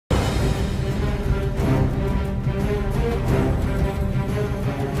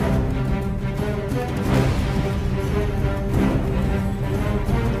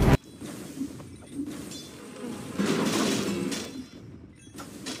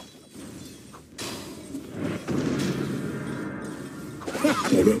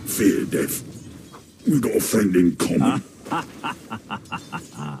I don't fear death. We've got a friend in common.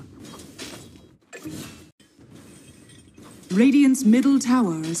 Radiant's middle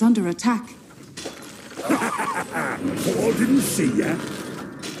tower is under attack. I didn't see ya.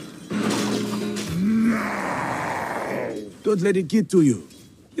 No! Don't let it get to you.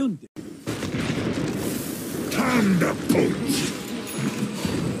 Time to punch!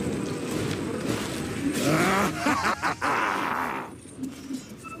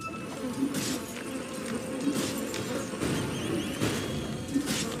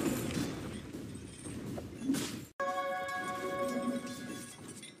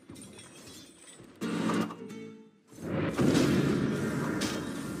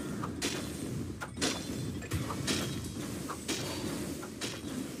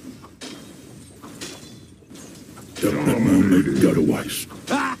 Don't let me make it go to waste.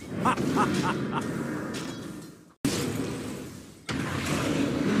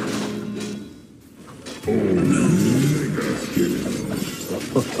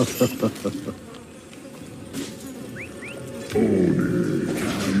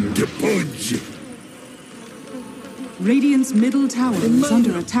 Time to Pudge! Radiant's middle tower is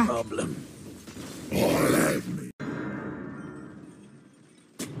under attack. I'll have me.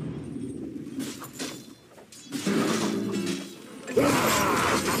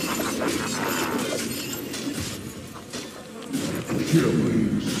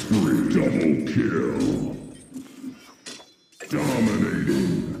 Killing spree. Double kill.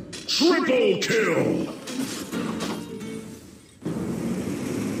 Dominating. Triple kill.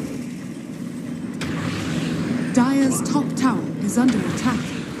 Dire's top tower is under attack.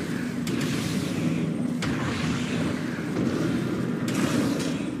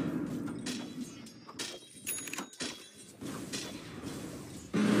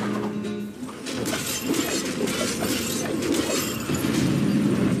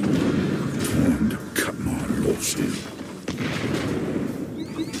 Time to cut my losses.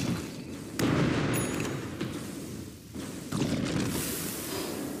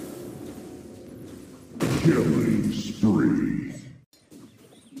 Killing spree.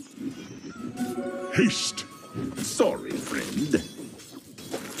 Haste. Sorry, friend.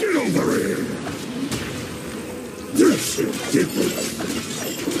 Get over here. This is different.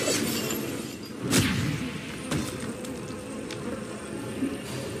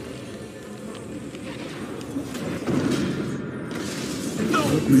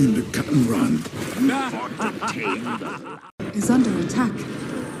 Don't mean to cut and run. Is under attack.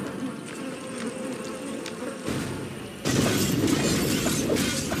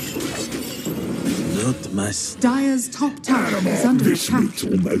 Not my style. Dire's top tower is under This attack. meat's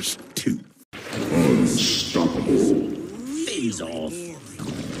almost too unstoppable. Phase off.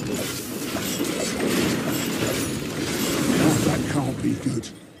 That can't be good.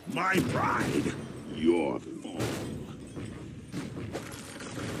 My pride, your fall.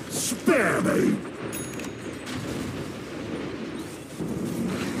 Spare me!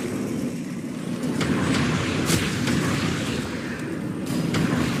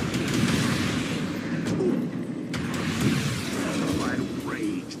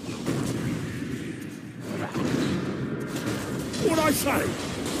 What I say?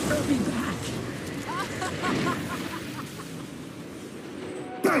 I'll be back.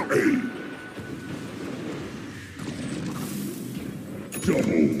 Bounty!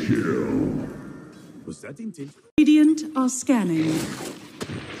 Double kill. Was that intent? Radiant are scanning.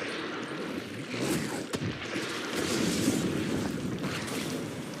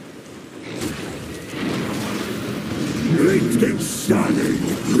 Let's get started.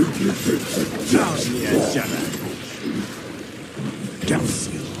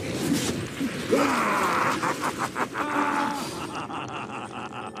 Calcium.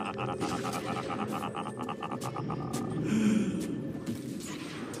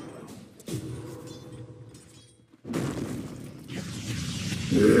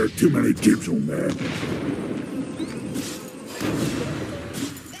 Too many dibs on there.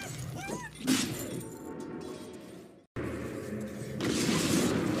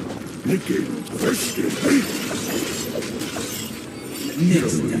 Looking thirsty,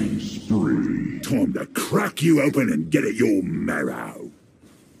 Next time. spree. Time to crack you open and get at your marrow.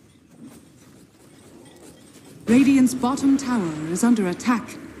 Radiant's bottom tower is under attack.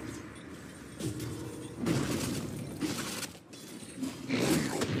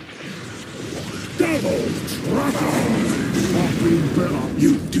 Double trouble!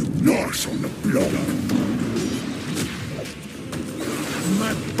 You do nice on the block.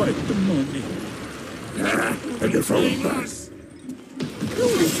 Might bite the money. And the phone bus.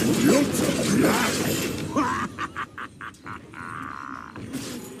 Lots of blood.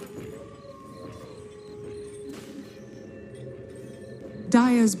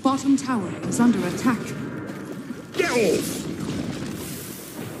 Dire's bottom tower is under attack. Get off!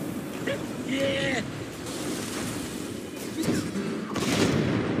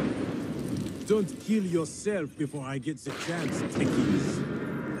 Don't kill yourself before I get the chance, techies.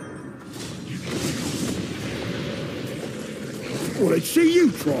 Well, let's see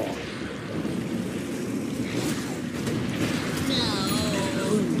you try. No!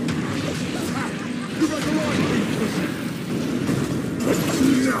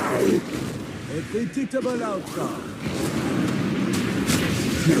 A predictable outcome.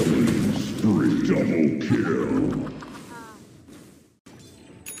 Killing spree. Double kill.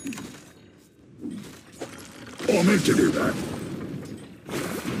 Oh, I meant to do that.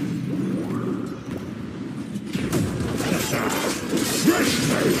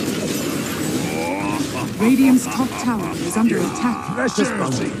 Radiant's top tower is under attack.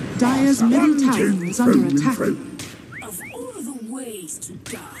 Dire's middle tower is under attack. Of all the ways to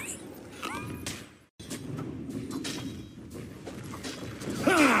die.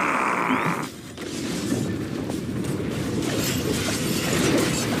 Now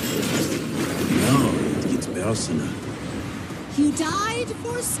it gets personal. You died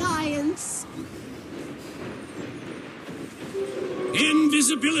for science.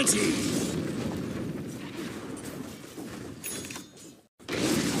 Invisibility!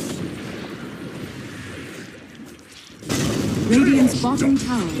 Radiant's bottom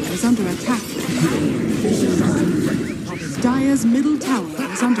tower is under attack. Dire's middle tower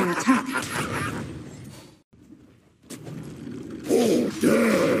is under attack.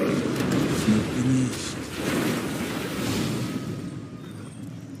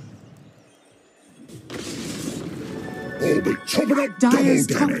 I'll be chopping up Dire's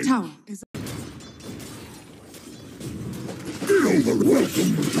double top Danny. tower is Get over,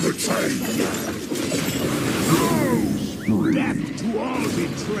 welcome to the chain. Death to all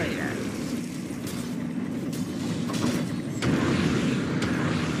betrayers!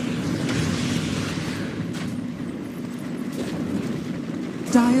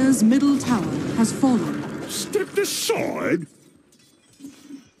 Dire's middle tower has fallen. Stepped aside?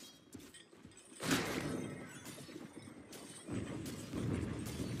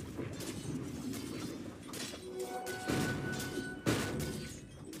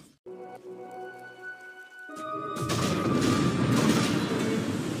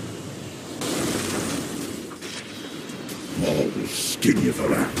 I'll skin you for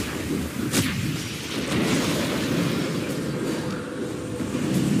that.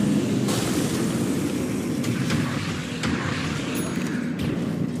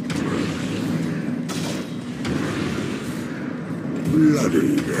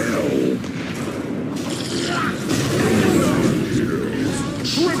 Bloody hell.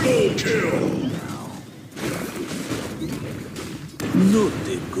 Triple kill! Not a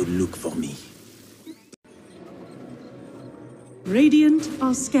good look for me. Radiant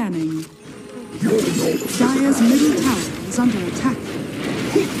are scanning. You're not Dire's middle tower is under attack.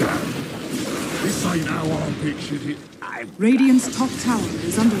 This ain't how I pictured it. Radiant's top tower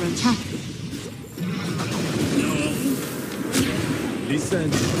is under attack. Listen,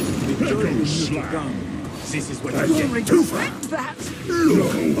 victory is to come. This is what I get. Too far.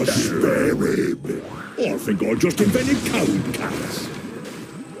 Look, a spare rib. I think I just invented code cats.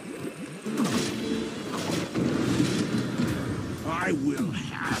 I will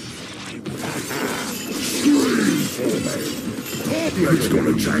have. Scream for me. It's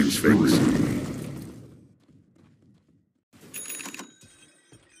gonna change things.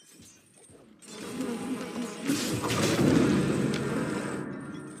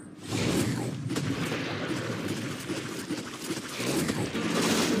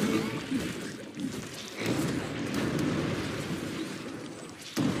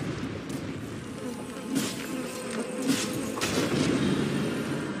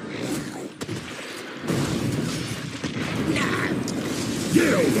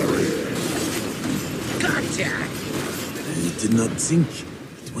 Get over here. I did not think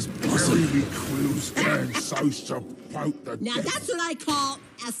it was possible. Really clues can so support the Now that's what I call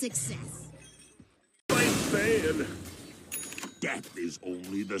a success. My fan. Death is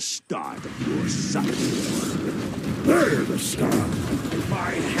only the start of your suffering. They're the start.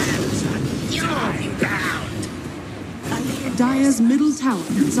 My hands are tied down. Dire's middle tower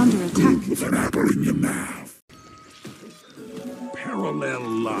is under attack. With an apple in your mouth. Parallel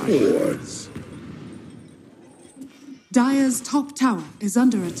lines. Dire's top tower is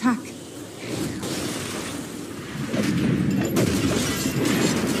under attack.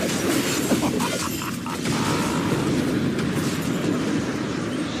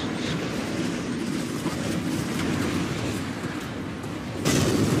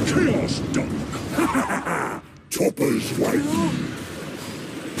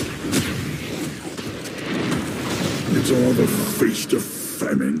 It's all the feast of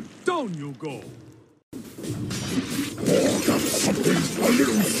famine. Down you go! Oh, got something a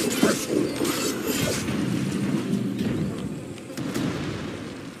little special.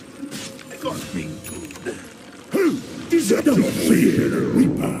 Got me good. Who is that? Don't fear the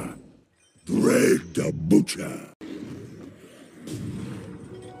reaper. Dread the butcher.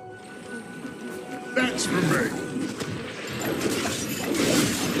 That's for me.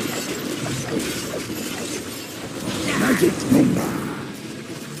 Magic number.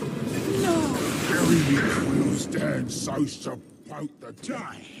 You stand so supposed to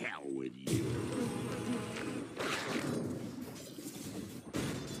hell with you.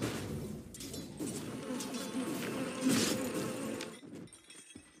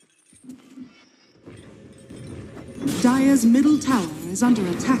 Dire's middle tower is under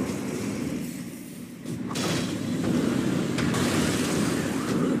attack.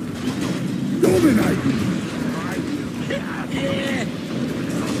 Dominating.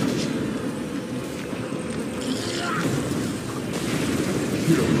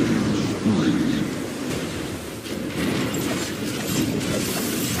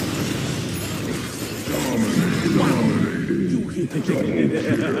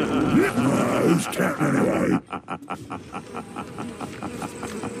 Who's counting away?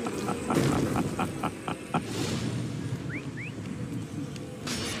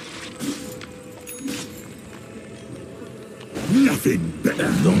 Nothing better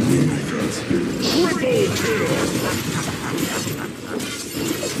than this. Triple kill!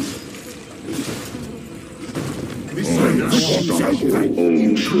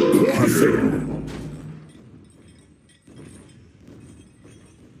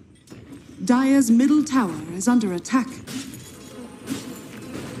 Dire's middle tower is under attack.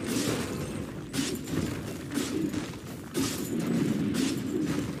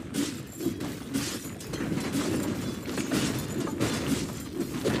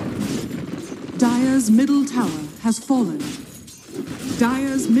 Dire's middle tower has fallen.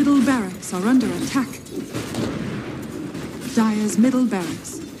 Dire's middle barracks are under attack. Dire's middle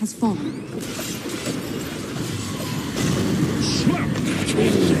barracks has fallen.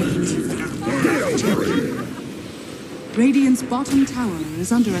 Radiant's bottom tower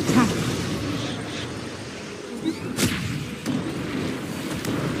is under attack.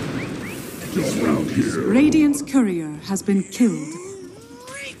 Radiant's courier has been killed.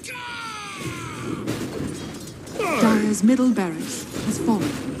 Dire's middle barracks has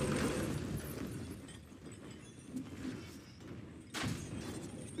fallen.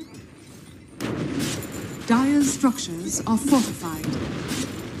 Dire's structures are fortified.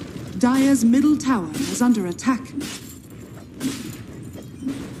 Dire's middle tower is under attack.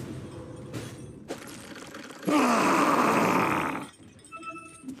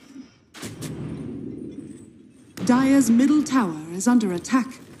 Dire's middle tower is under attack.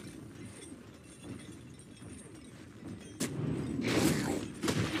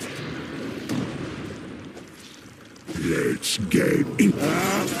 Let's get it.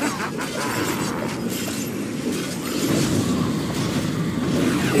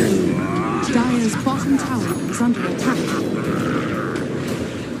 Dire's bottom tower is under attack.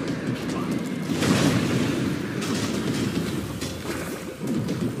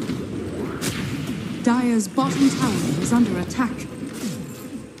 Dire's bottom tower is under attack.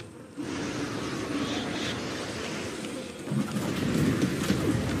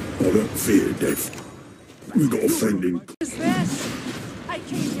 I don't fear death. We got a friend in. What is this? I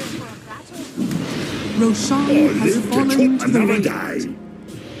came here for a battle. Roshan I has live to fallen talk to the another radiant. day.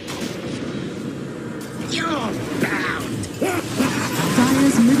 You're bound.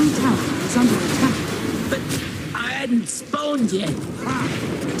 Dire's middle tower is under attack. But I hadn't spawned yet.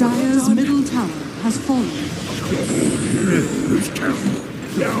 Dire's middle tower has fallen. Who's counting?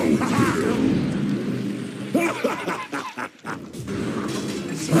 Down.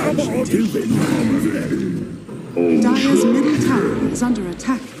 How about you been? Dire's middle tower is under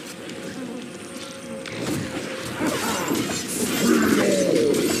attack.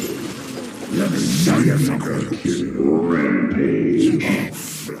 Let me show you something. Rampage.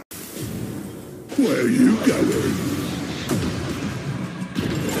 Where are you going?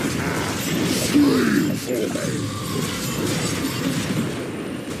 Scream for me.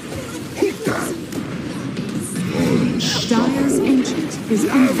 Hit that. Dire's ancient is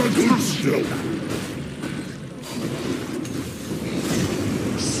Have under a good attack. stroke.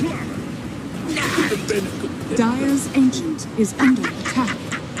 Dire's ancient is under attack.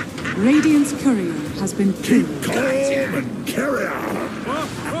 Radiant's courier has been Keep killed. calm and carry on.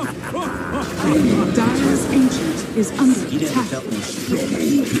 Dire's ancient is under attack. Double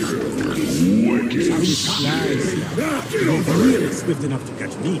kill. Get over here! Really swift enough to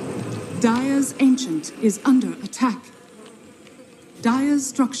catch me. Dire's Ancient is under attack. Dire's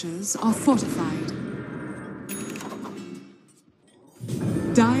structures are fortified.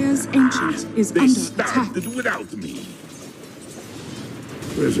 Dire's Ancient is They under attack. started without me.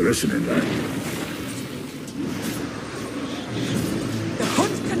 Where's the listening like? The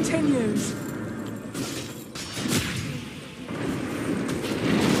hunt continues.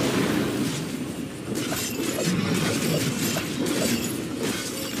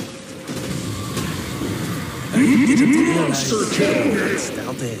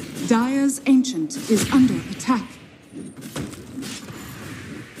 Dire's Ancient is under attack.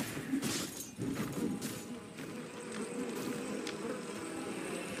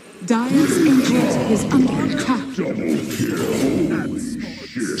 Dire's Ancient is under attack. Double kill!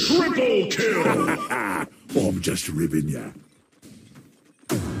 Triple kill! Oh, I'm just ribbing ya.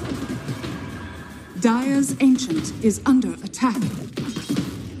 Dire's Ancient is under attack.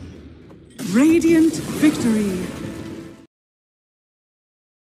 Radiant victory.